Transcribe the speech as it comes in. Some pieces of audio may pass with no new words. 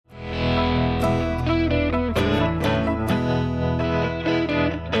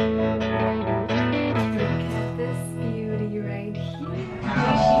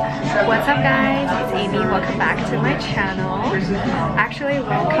Amy. Welcome back to my channel. Actually,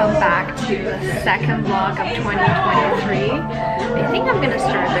 welcome back to the second vlog of 2023. I think I'm gonna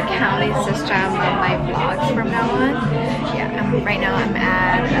start the counting system of my vlogs from now on. Yeah, right now I'm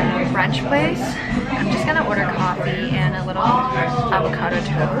at a brunch place. I'm just gonna order coffee and a little avocado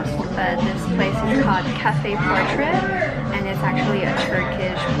toast. But this place is called Cafe Portrait, and it's actually a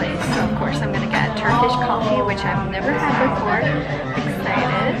Turkish place. So of course I'm gonna get Turkish coffee, which I've never had before.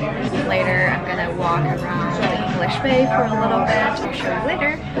 Excited. Later I'm gonna walk around the English Bay for a little bit. I'll show you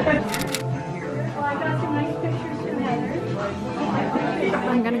later.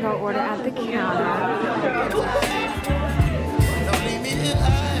 I'm gonna go order at the counter.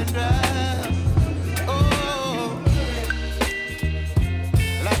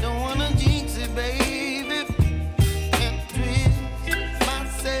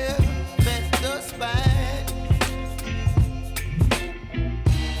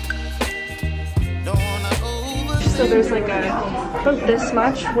 So there's like about this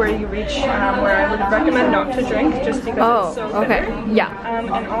much where you reach where I would recommend not to drink just because it's so bitter. Okay. Yeah.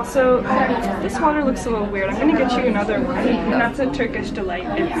 And also this water looks a little weird. I'm gonna get you another one. And that's a Turkish delight.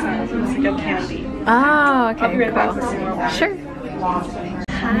 It's like a candy. Oh, okay. I'll be right back with some more. Sure.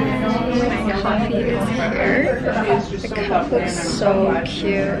 Hi, my coffee is here. The cup looks so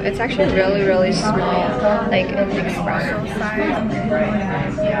cute. It's actually really, really small, like an espresso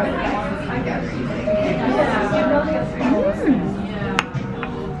size.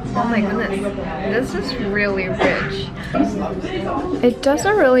 Oh my goodness, this is really rich. It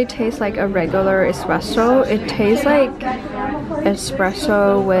doesn't really taste like a regular espresso. It tastes like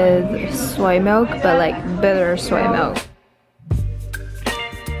espresso with soy milk, but like bitter soy milk.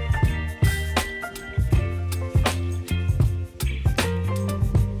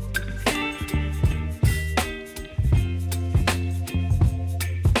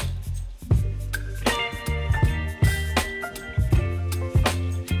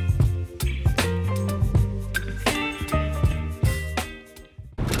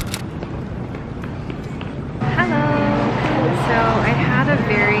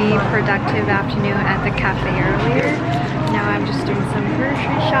 Productive afternoon at the cafe earlier. Now I'm just doing some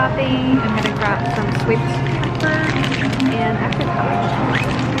grocery shopping. I'm gonna grab some sweet pepper and apricot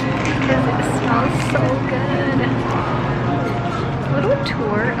because it smells so good. A little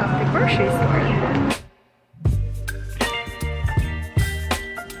tour of the grocery store.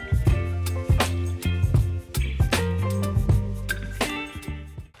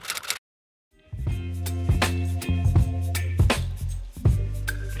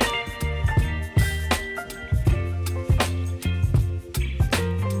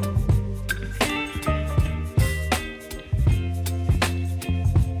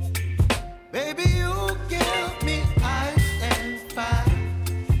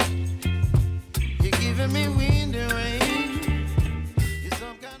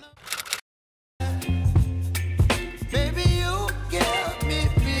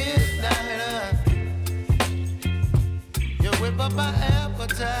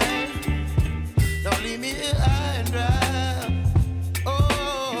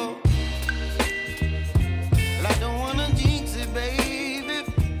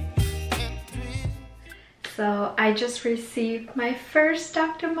 So I just received my first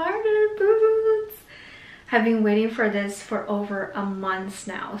Dr. Martens boots. I've been waiting for this for over a month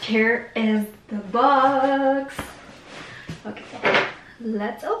now. Here is the box. Okay,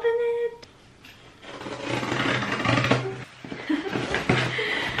 let's open it.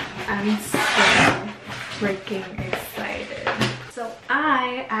 I'm so freaking excited. So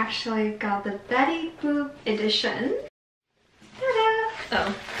I actually got the Betty Boop edition. Ta-da!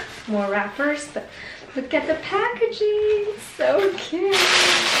 Oh, more wrappers, but look at the packaging, so cute.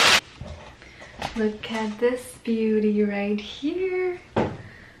 Look at this beauty right here.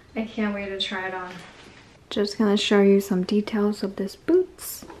 I can't wait to try it on. Just gonna show you some details of this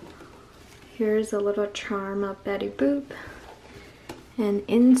boots. Here's a little charm of Betty Boop. And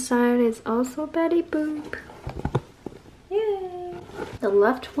inside is also Betty Boop. Yay! The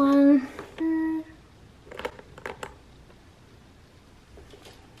left one